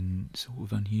in sort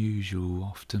of unusual,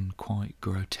 often quite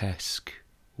grotesque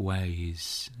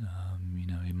ways.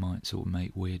 He might sort of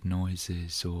make weird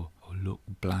noises or look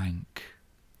blank.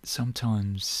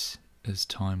 Sometimes, as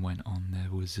time went on,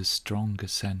 there was a stronger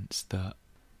sense that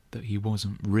he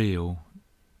wasn't real.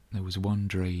 There was one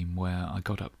dream where I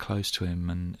got up close to him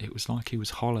and it was like he was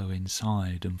hollow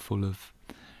inside and full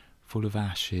of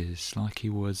ashes, like he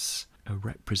was a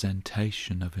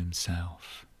representation of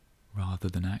himself rather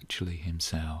than actually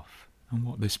himself. And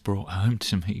what this brought home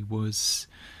to me was,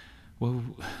 well,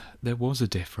 there was a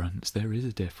difference. There is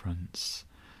a difference.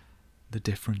 The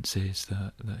difference is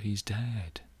that he's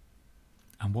dead.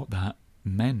 And what that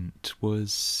meant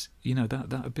was,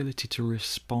 that ability to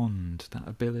respond, that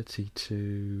ability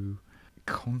to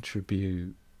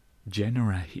contribute,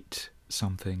 generate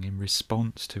something in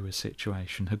response to a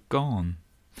situation had gone.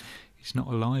 He's not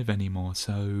alive anymore,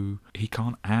 so he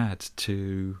can't add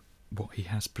to what he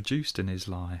has produced in his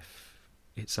life.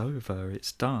 It's over,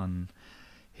 it's done.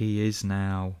 He is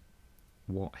now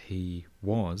what he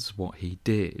was, what he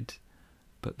did,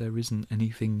 but there isn't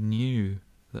anything new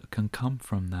that can come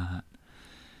from that.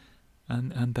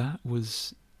 And that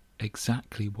was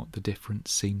exactly what the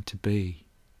difference seemed to be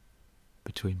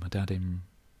between my dad in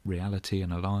reality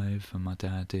and alive and my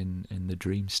dad in the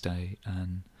dream state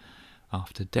and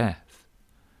after death.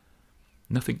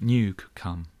 Nothing new could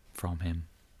come from him.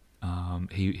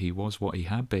 He was what he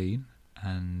had been,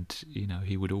 and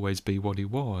he would always be what he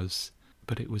was,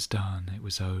 but it was done, it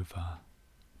was over.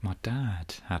 My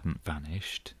dad hadn't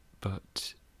vanished,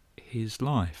 but his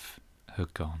life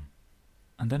had gone.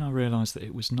 And then I realised that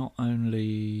it was not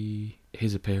only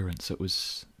his appearance that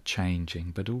was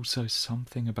changing, but also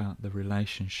something about the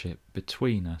relationship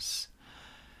between us.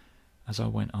 As I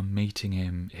went on meeting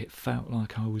him, it felt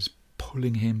like I was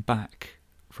pulling him back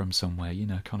from somewhere,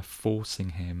 kind of forcing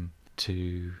him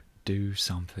to do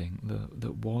something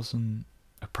that wasn't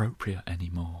appropriate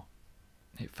anymore.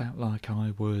 It felt like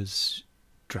I was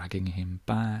dragging him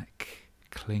back,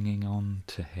 clinging on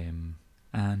to him,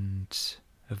 and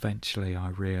eventually I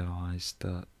realised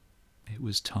that it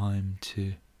was time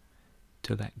to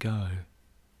let go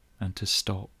and to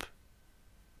stop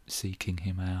seeking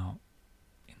him out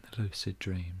in the lucid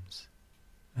dreams.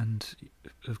 And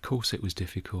of course it was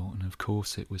difficult, and of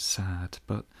course it was sad,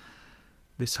 but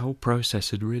this whole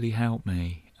process had really helped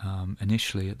me.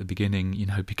 Initially at the beginning,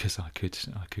 because I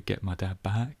could get my dad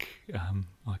back,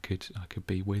 I could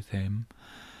be with him.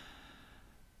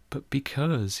 But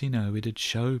because, it had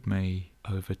showed me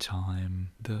over time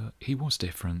that he was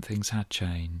different, things had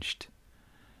changed,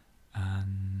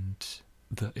 and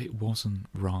that it wasn't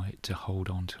right to hold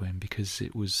on to him because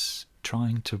it was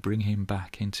trying to bring him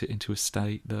back into a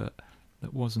state that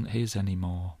wasn't his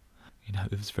anymore. There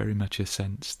was very much a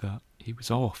sense that he was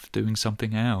off doing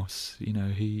something else.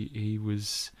 He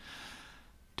was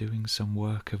doing some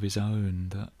work of his own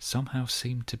that somehow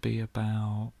seemed to be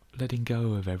about letting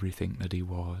go of everything that he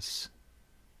was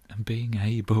and being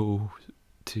able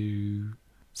to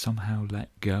somehow let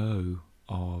go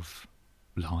of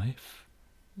life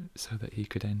so that he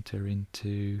could enter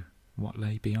into what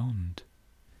lay beyond.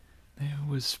 There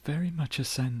was very much a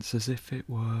sense as if it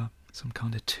were some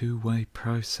kind of two-way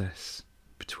process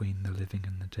between the living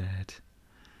and the dead.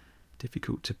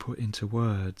 Difficult to put into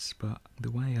words, but the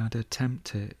way I'd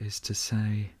attempt it is to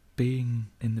say, being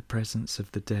in the presence of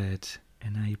the dead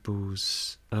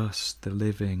enables us, the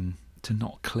living, to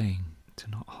not cling, to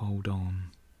not hold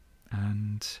on.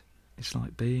 And it's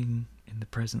like being in the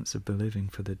presence of the living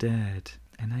for the dead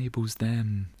enables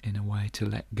them, in a way, to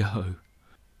let go.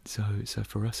 So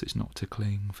for us it's not to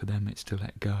cling, for them it's to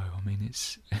let go. I mean,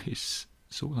 it's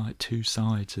sort of like two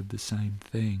sides of the same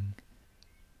thing.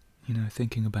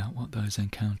 Thinking about what those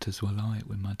encounters were like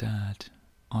with my dad.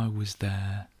 I was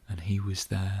there, and he was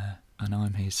there, and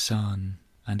I'm his son.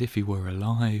 And if he were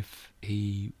alive,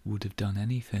 he would have done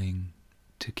anything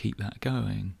to keep that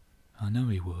going. I know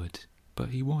he would, but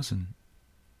he wasn't.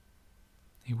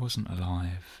 He wasn't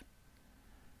alive.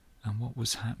 And what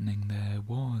was happening there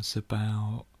was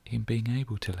about him being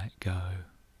able to let go.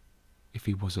 If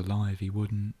he was alive, he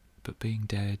wouldn't, but being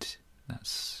dead,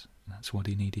 that's what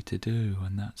he needed to do,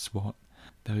 and that's what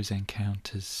those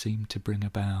encounters seemed to bring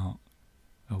about,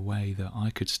 a way that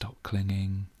I could stop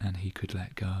clinging and he could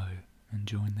let go and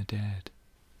join the dead.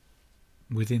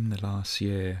 within the last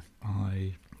year,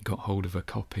 I got hold of a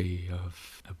copy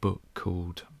of a book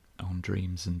called On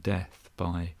Dreams and Death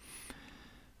by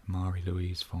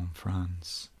Marie-Louise von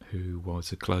Franz, who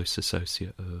was a close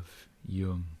associate of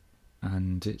Jung.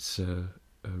 And it's a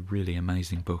really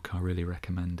amazing book. I really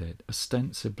recommend it.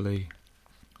 Ostensibly,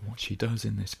 what she does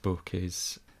in this book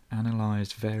is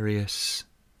analyse various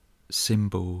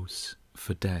symbols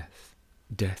for death.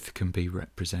 Death can be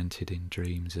represented in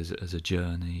dreams as a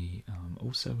journey,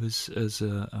 also as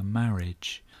a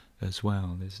marriage as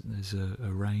well. There's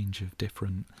a range of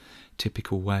different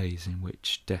typical ways in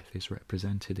which death is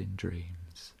represented in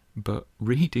dreams. But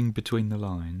reading between the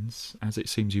lines, as it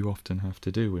seems you often have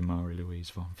to do with Marie-Louise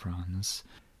von Franz,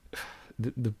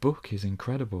 the book is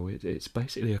incredible. It's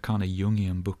basically a kind of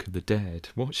Jungian Book of the Dead.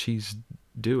 What she's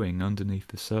doing underneath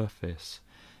the surface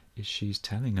is she's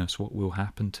telling us what will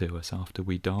happen to us after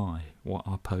we die, what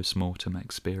our post-mortem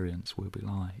experience will be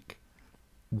like.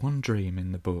 One dream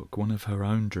in the book, one of her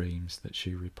own dreams that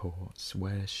she reports,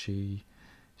 where she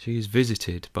is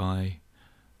visited by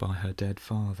her dead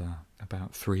father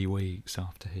about 3 weeks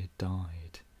after he'd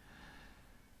died.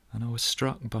 And I was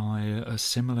struck by a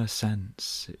similar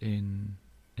sense in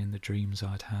the dreams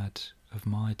I'd had of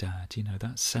my dad,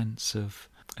 that sense of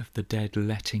the dead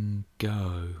letting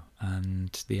go,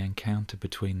 and the encounter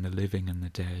between the living and the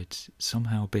dead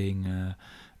somehow being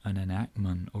an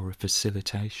enactment or a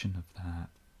facilitation of that.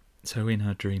 So in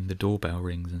her dream the doorbell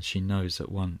rings and she knows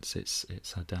at once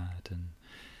it's her dad, and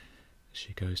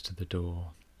she goes to the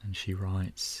door and she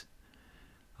writes,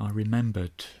 "I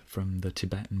remembered from the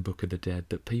Tibetan Book of the Dead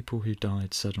that people who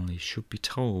died suddenly should be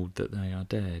told that they are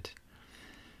dead.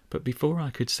 But before I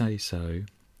could say so,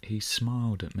 he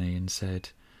smiled at me and said,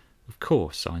 'Of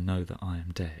course I know that I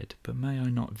am dead, but may I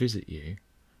not visit you?'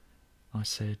 I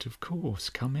said, 'Of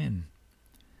course, come in,'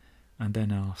 and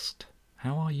then asked,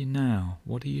 'How are you now?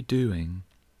 What are you doing?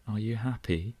 Are you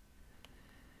happy?'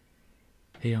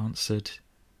 He answered,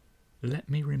 'Let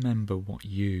me remember what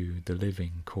you, the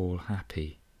living, call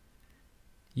happy.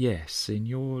 Yes, in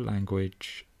your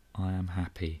language, I am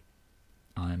happy.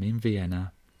 I am in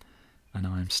Vienna, and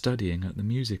I am studying at the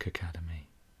music academy.'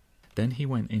 Then he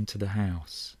went into the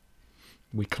house.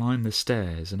 We climbed the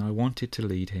stairs, and I wanted to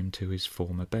lead him to his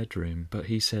former bedroom, but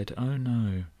he said, 'Oh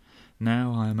no,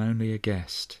 now I am only a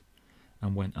guest,'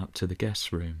 and went up to the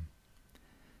guest room.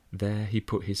 There he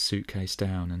put his suitcase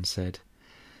down and said,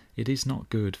 'It is not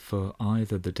good for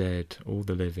either the dead or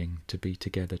the living to be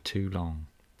together too long.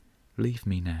 Leave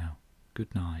me now.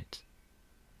 Good night.'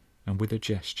 And with a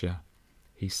gesture,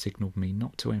 he signalled me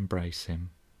not to embrace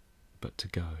him, but to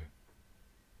go.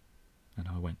 And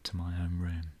I went to my own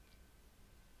room."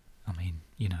 I mean,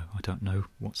 I don't know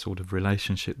what sort of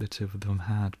relationship the two of them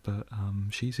had, but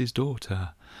she's his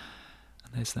daughter.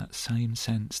 And there's that same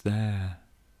sense there,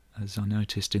 as I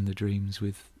noticed in the dreams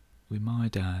with my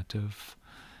dad, of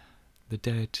the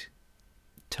dead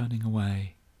turning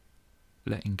away,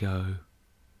 letting go,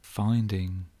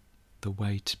 finding the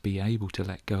way to be able to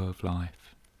let go of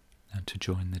life and to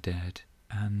join the dead,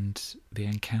 and the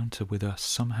encounter with us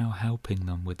somehow helping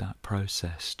them with that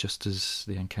process, just as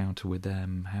the encounter with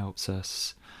them helps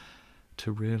us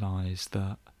to realise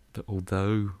that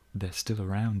although they're still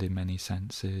around in many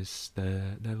senses,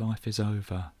 their life is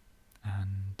over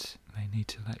and they need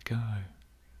to let go.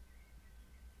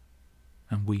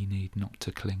 And we need not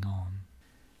to cling on.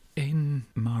 In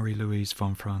Marie-Louise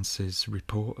von Franz's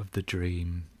report of the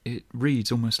dream, it reads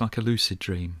almost like a lucid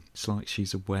dream. It's like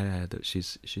she's aware that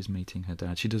she's meeting her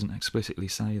dad. She doesn't explicitly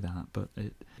say that, but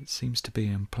it seems to be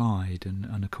implied,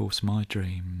 and of course my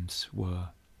dreams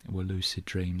were lucid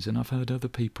dreams, and I've heard other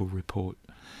people report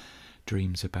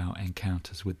dreams about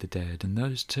encounters with the dead, and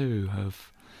those too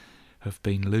have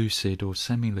been lucid or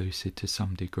semi-lucid to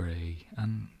some degree,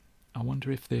 and I wonder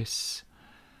if this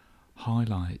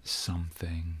highlights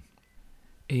something.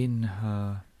 In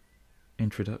her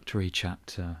introductory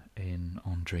chapter in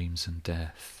On Dreams and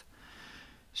Death,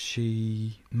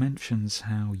 she mentions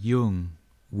how Jung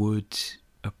would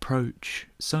approach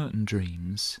certain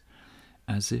dreams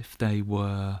as if they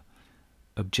were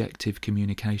objective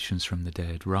communications from the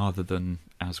dead, rather than,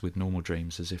 as with normal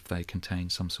dreams, as if they contain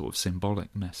some sort of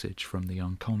symbolic message from the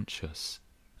unconscious.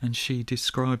 And she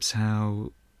describes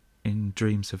how in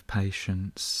dreams of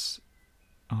patients,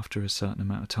 after a certain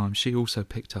amount of time, she also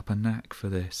picked up a knack for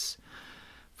this,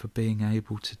 for being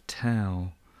able to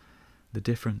tell the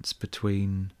difference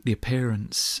between the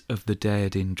appearance of the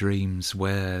dead in dreams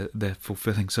where they're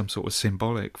fulfilling some sort of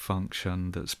symbolic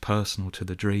function that's personal to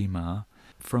the dreamer,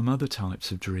 from other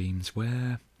types of dreams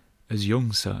where, as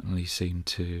Jung certainly seemed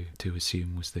to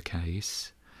assume was the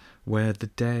case, where the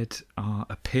dead are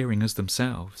appearing as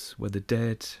themselves, where the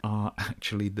dead are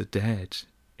actually the dead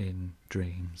in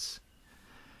dreams.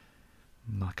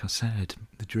 Like I said,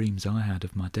 the dreams I had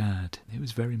of my dad, it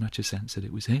was very much a sense that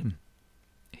it was him.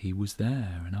 He was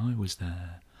there and I was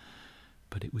there,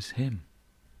 but it was him.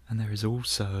 And there is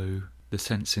also the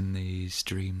sense in these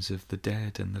dreams of the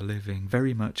dead and the living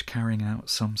very much carrying out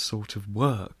some sort of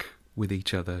work with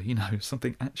each other,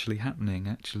 something actually happening,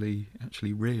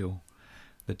 actually real.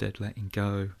 The dead letting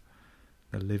go,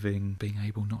 the living being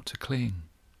able not to cling.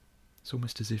 It's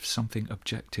almost as if something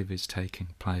objective is taking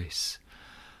place,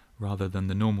 rather than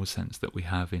the normal sense that we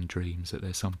have in dreams, that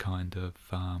there's some kind of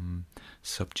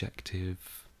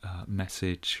subjective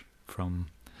message from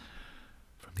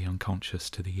the unconscious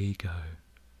to the ego.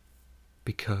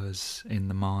 Because in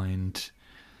the mind,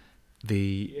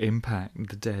 the impact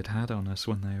the dead had on us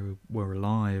when they were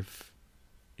alive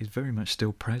is very much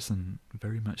still present,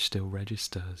 very much still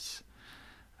registers.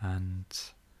 And,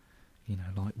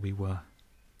 like we were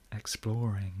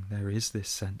exploring, there is this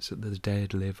sense that the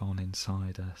dead live on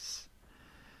inside us.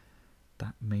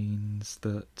 That means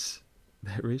that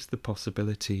there is the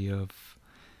possibility of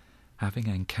having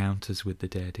encounters with the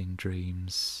dead in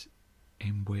dreams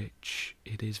in which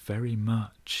it is very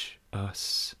much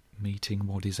us meeting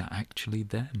what is actually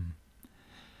them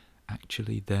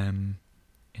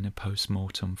in a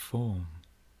post-mortem form.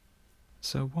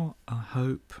 So what I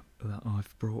hope that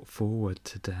I've brought forward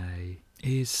today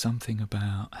is something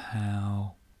about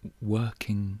how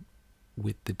working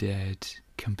with the dead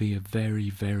can be a very,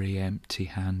 very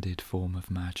empty-handed form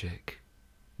of magic.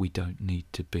 We don't need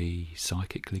to be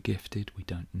psychically gifted, we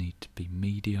don't need to be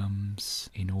mediums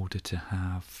in order to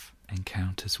have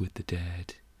encounters with the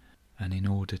dead, and in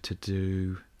order to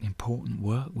do important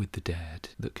work with the dead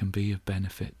that can be of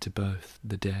benefit to both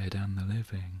the dead and the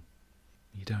living.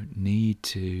 You don't need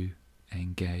to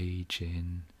engage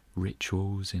in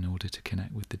rituals in order to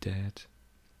connect with the dead.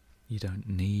 You don't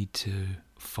need to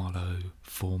follow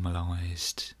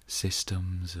formalised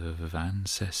systems of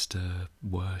ancestor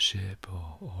worship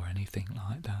or anything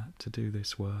like that to do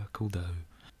this work, although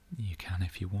you can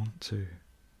if you want to.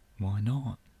 Why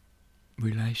not?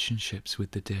 Relationships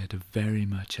with the dead are very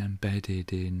much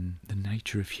embedded in the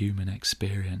nature of human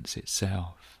experience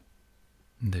itself.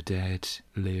 The dead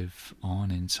live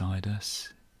on inside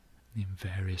us in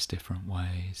various different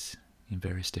ways, in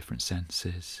various different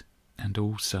senses. And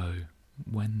also,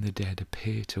 when the dead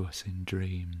appear to us in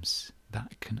dreams,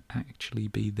 that can actually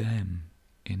be them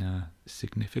in a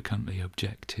significantly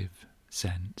objective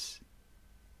sense.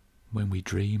 When we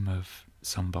dream of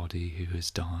somebody who has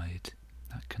died,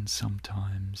 that can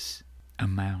sometimes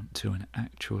amount to an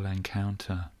actual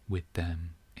encounter with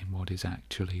them in what is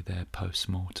actually their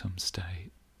post-mortem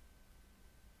state.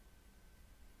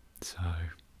 So,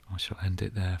 I shall end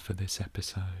it there for this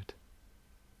episode.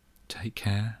 Take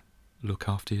care. Look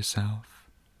after yourself,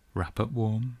 wrap up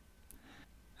warm,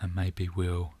 and maybe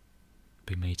we'll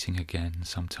be meeting again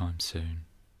sometime soon.